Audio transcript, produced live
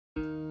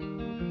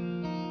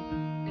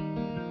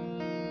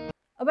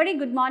A very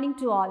good morning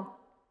to all.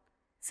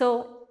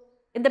 So,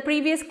 in the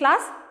previous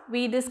class,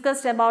 we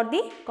discussed about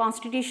the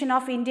Constitution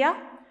of India,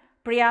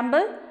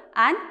 preamble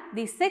and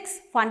the 6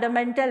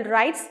 fundamental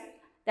rights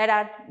that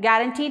are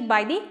guaranteed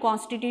by the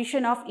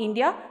Constitution of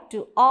India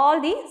to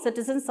all the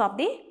citizens of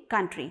the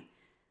country.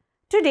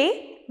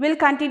 Today, we will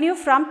continue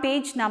from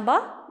page number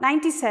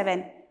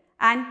 97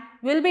 and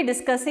we will be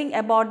discussing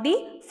about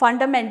the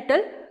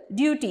fundamental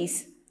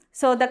duties.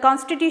 So, the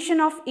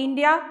Constitution of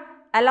India,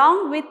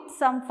 along with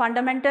some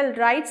fundamental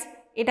rights,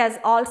 it has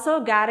also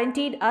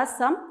guaranteed us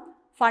some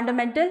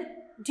fundamental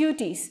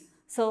duties.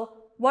 So,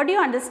 what do you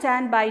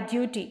understand by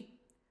duty?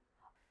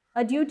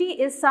 A duty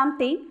is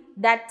something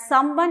that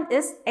someone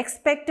is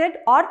expected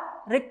or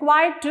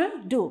required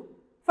to do.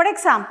 For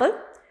example,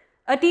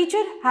 a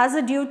teacher has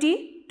a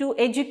duty to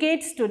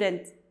educate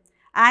students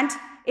and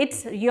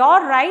it's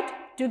your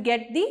right to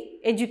get the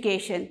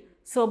education.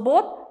 So,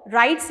 both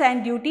rights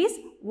and duties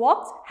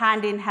work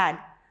hand in hand.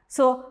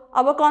 So,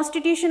 our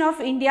Constitution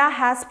of India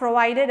has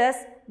provided us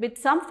with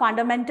some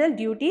fundamental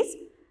duties.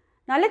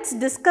 Now, let us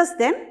discuss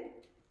them.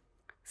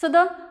 So,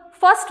 the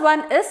first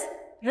one is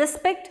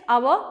respect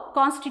our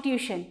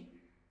Constitution.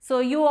 So,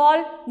 you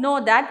all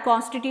know that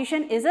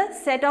Constitution is a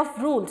set of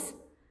rules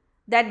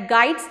that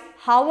guides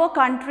how a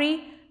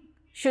country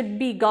should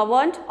be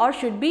governed or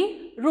should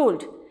be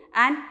ruled,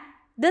 and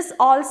this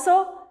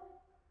also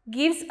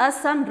gives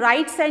us some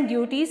rights and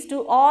duties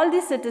to all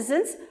the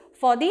citizens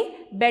for the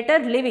better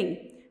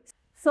living.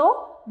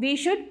 So, we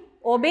should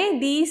obey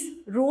these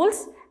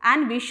rules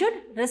and we should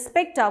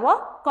respect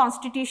our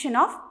Constitution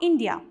of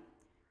India.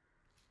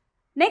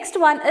 Next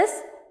one is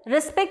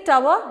respect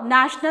our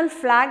national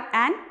flag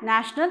and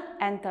national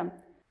anthem.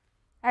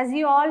 As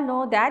you all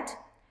know that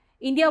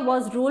India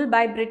was ruled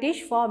by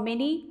British for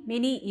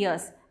many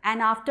years,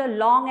 and after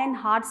long and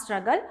hard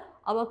struggle,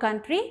 our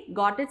country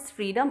got its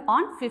freedom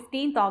on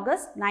 15th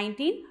August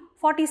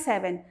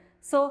 1947.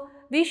 So,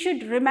 we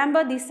should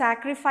remember the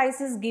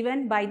sacrifices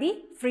given by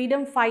the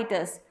freedom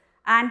fighters,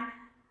 and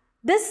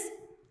this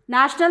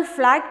national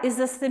flag is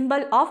a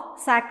symbol of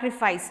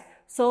sacrifice.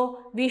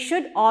 So, we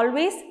should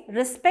always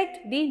respect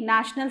the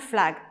national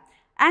flag.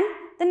 And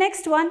the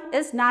next one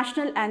is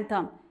national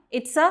anthem.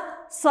 It's a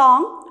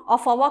song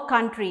of our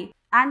country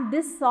and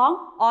this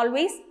song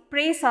always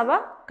praise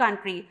our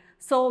country.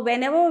 So,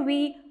 whenever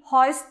we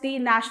hoist the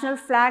national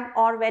flag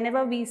or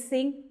whenever we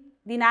sing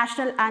the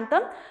national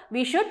anthem,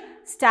 we should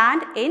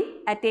stand in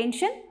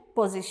attention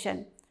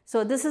position.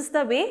 So, this is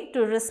the way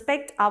to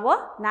respect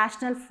our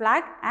national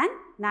flag and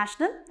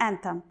national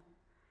anthem.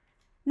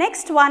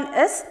 Next one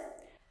is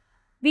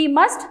we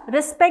must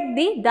respect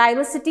the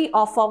diversity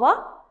of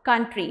our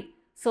country.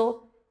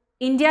 So,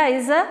 India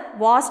is a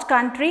vast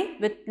country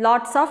with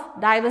lots of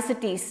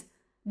diversities.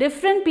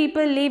 Different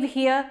people live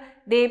here,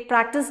 they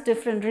practice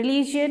different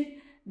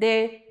religion,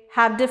 they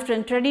have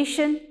different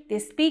tradition, they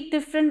speak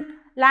different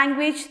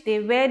language, they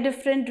wear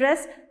different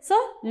dress, so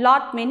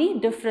many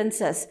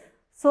differences.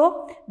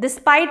 So,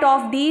 despite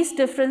of these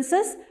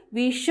differences,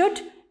 we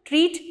should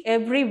treat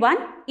everyone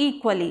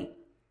equally.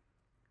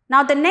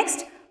 Now, the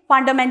next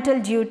fundamental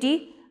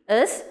duty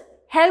is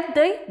help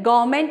the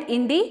government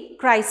in the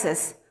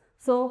crisis.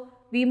 So,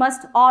 we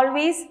must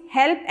always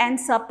help and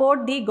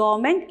support the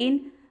government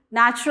in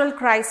natural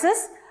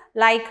crisis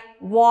like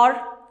war,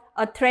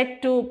 a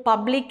threat to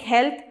public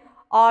health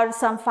or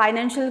some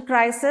financial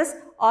crisis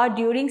or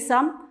during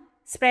some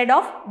spread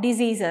of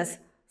diseases.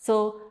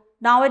 So,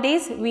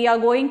 nowadays we are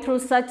going through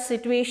such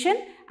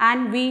situation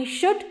and we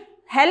should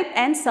help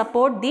and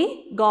support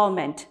the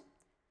government.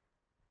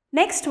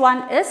 Next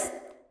one is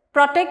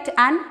protect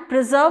and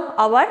preserve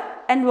our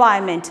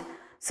environment.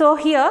 So,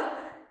 here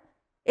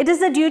it is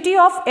the duty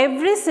of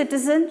every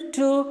citizen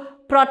to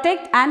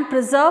protect and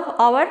preserve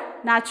our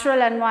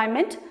natural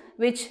environment,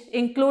 which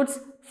includes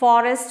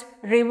forest,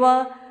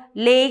 river,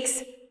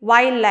 lakes,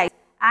 wildlife,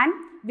 and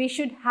we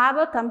should have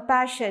a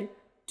compassion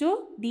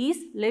to these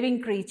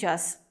living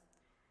creatures.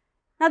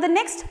 Now, the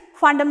next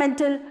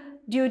fundamental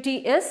duty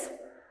is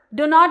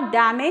do not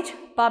damage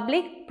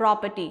public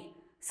property.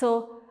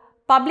 So,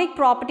 public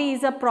property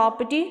is a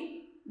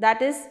property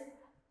that is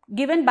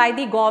given by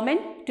the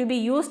government to be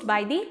used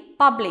by the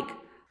public.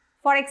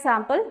 For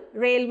example,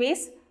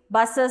 railways,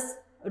 buses,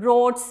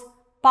 roads,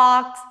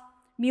 parks,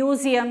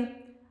 museum,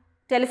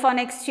 telephone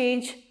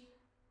exchange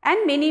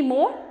and many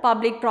more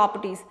public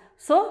properties.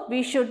 So,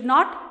 we should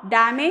not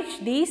damage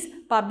these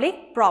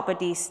public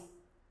properties.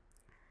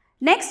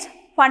 Next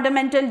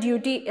fundamental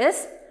duty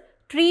is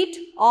treat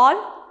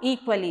all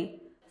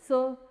equally.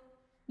 So,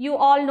 you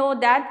all know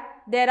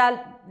that there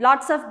are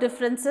lots of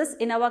differences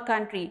in our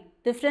country.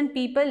 Different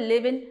people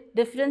live in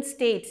different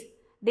states.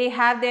 They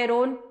have their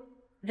own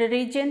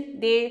religion,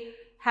 they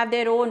have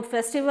their own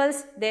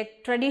festivals, their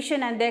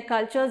tradition and their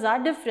cultures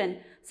are different.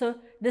 So,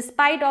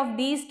 despite of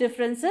these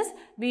differences,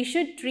 we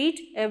should treat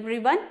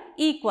everyone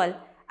equal.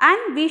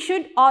 And we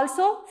should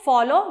also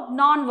follow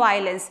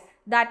non-violence.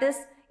 That is,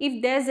 if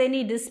there is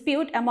any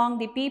dispute among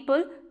the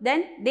people,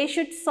 then they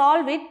should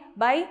solve it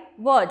by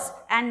words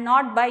and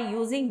not by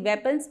using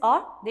weapons,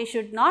 or they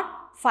should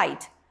not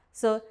fight.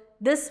 So,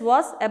 this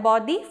was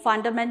about the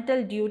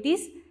fundamental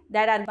duties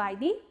that are by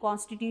the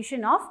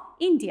Constitution of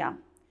India.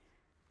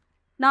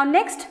 Now,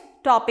 next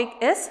topic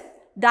is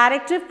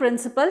directive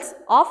principles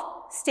of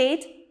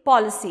state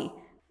policy.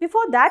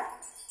 Before that,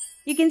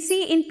 you can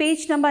see in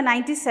page number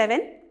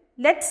 97,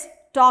 let's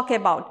talk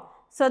about.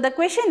 So, the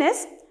question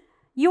is,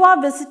 you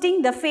are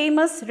visiting the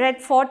famous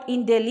Red Fort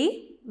in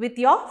Delhi with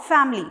your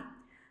family.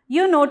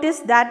 You notice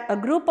that a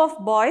group of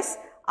boys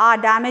are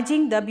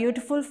damaging the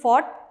beautiful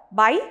fort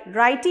by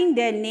writing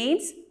their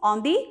names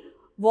on the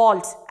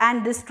walls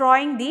and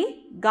destroying the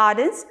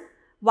gardens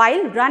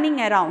while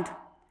running around.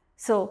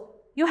 So,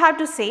 you have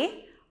to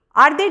say,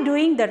 are they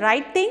doing the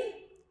right thing?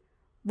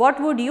 What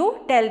would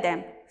you tell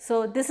them?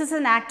 So, this is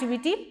an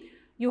activity.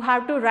 You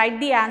have to write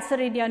the answer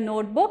in your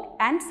notebook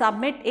and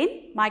submit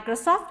in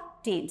Microsoft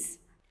Teams.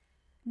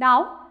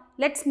 Now,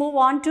 let's move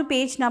on to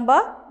page number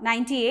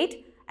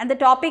 98, and the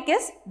topic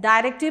is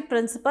Directive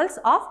Principles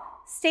of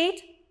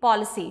State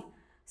Policy.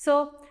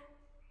 So,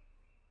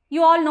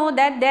 you all know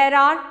that there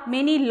are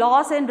many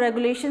laws and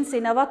regulations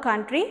in our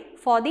country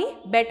for the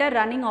better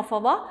running of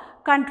our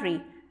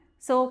country.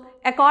 So,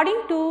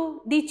 according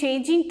to the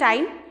changing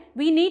time,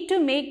 we need to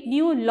make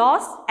new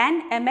laws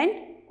and amend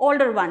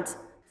older ones.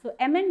 So,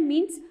 amend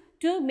means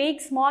to make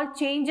small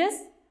changes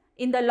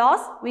in the laws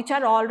which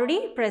are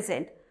already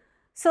present.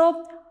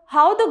 So,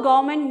 how the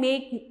government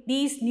make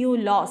these new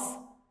laws?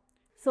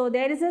 So,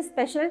 there is a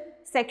special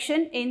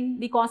section in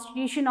the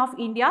Constitution of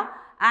India,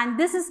 and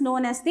this is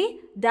known as the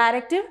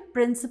Directive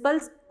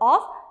Principles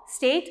of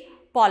State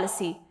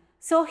Policy.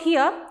 So,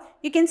 here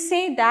you can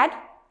say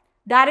that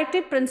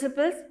Directive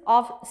Principles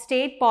of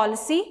State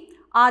Policy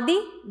are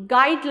the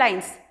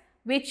guidelines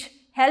which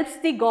helps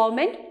the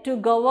government to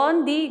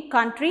govern the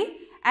country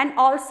and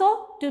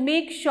also to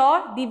make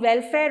sure the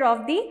welfare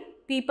of the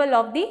people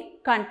of the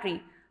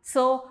country.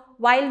 So,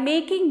 while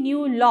making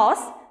new laws,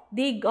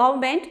 the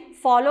government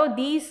follow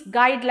these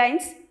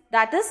guidelines,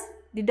 that is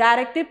the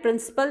Directive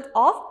Principles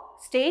of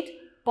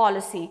State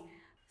Policy.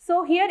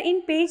 So, here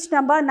in page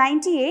number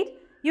 98,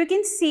 you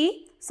can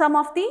see some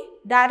of the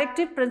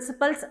directive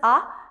principles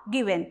are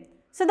given.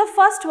 So, the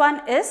first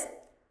one is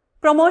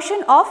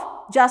promotion of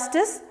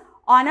justice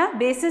on a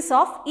basis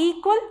of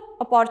equal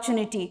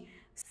opportunity.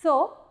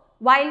 So,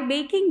 while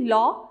making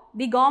law,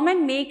 the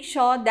government makes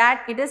sure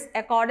that it is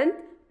accordant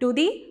to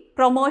the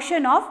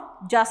promotion of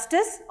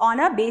justice on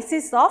a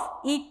basis of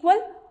equal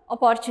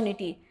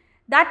opportunity.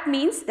 That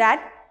means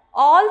that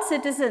all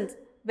citizens,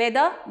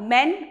 whether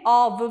men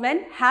or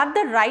women, have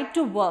the right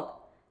to work.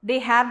 They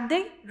have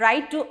the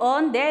right to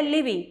earn their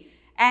living,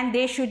 and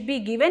they should be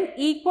given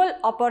equal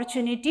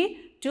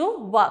opportunity to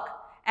work,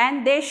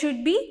 and there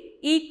should be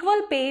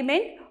equal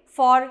payment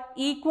for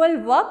equal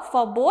work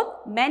for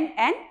both men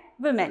and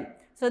women.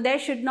 So, there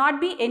should not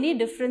be any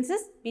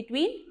differences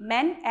between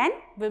men and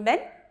women.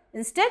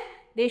 Instead,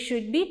 they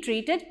should be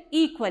treated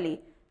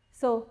equally.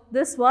 So,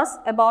 this was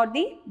about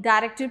the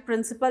directive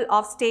principle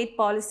of state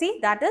policy,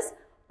 that is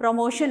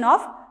promotion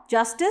of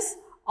justice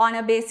on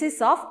a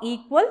basis of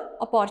equal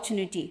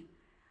opportunity.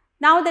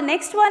 Now, the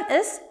next one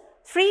is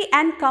free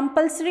and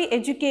compulsory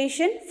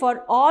education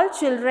for all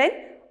children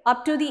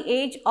up to the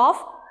age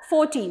of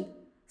 14.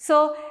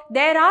 So,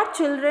 there are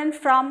children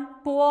from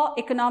poor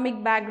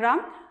economic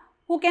background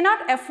who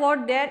cannot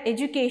afford their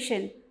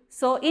education.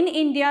 So, in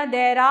India,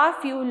 there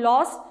are few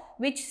laws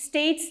which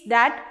states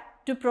that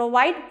to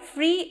provide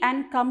free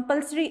and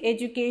compulsory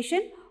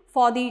education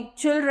for the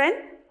children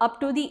up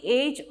to the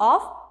age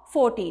of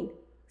 14.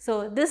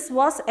 So, this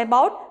was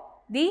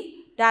about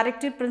the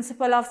directive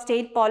principle of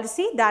state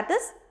policy, that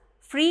is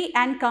free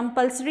and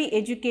compulsory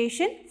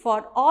education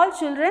for all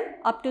children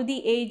up to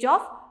the age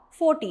of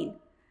 14.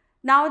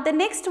 Now, the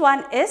next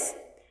one is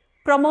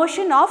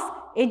promotion of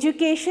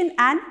education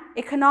and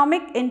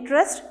economic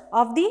interest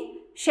of the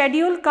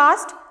scheduled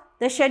caste,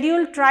 the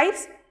scheduled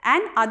tribes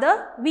and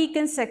other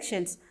weakened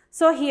sections.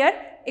 So, here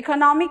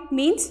economic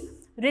means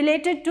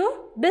related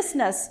to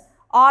business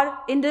or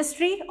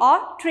industry or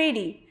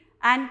trading,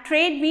 and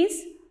trade means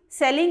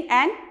selling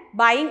and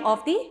buying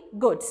of the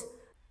goods.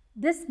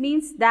 This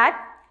means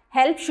that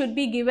help should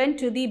be given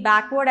to the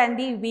backward and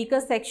the weaker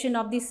section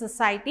of the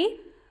society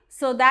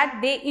so that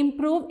they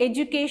improve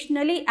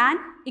educationally and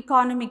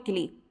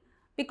economically,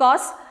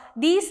 because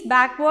these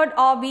backward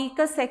or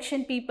weaker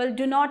section people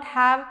do not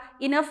have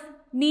enough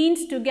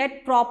means to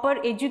get proper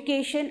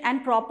education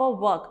and proper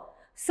work.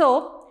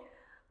 So,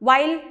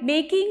 while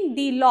making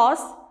the laws,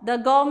 the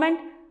government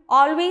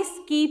always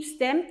keeps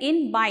them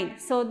in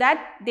mind so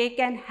that they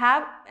can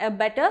have a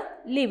better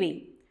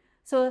living.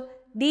 So,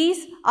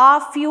 these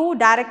are few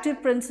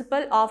directive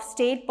principles of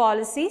state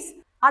policies.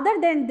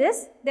 Other than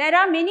this, there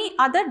are many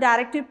other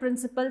directive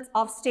principles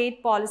of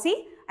state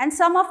policy, and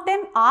some of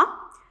them are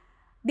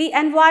the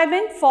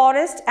environment,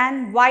 forest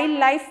and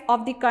wildlife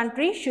of the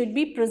country should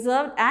be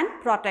preserved and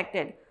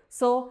protected.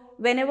 So,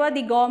 whenever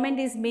the government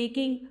is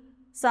making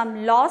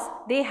some laws,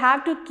 they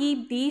have to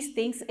keep these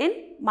things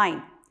in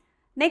mind.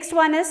 Next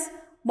one is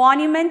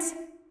monuments,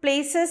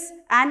 places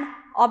and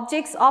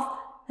objects of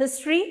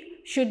history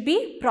should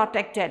be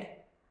protected.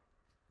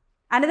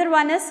 Another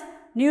one is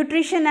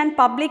nutrition and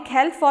public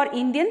health for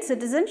Indian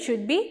citizens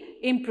should be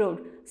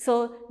improved.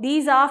 So,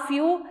 these are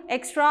few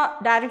extra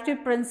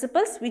directive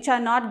principles which are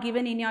not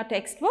given in your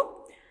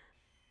textbook.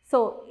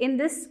 So, in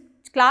this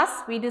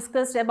class we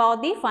discussed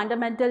about the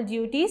fundamental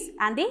duties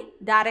and the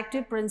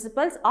directive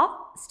principles of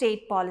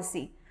state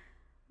policy.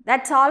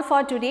 That's all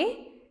for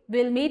today.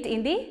 We'll meet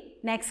in the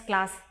next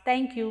class.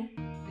 Thank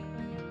you.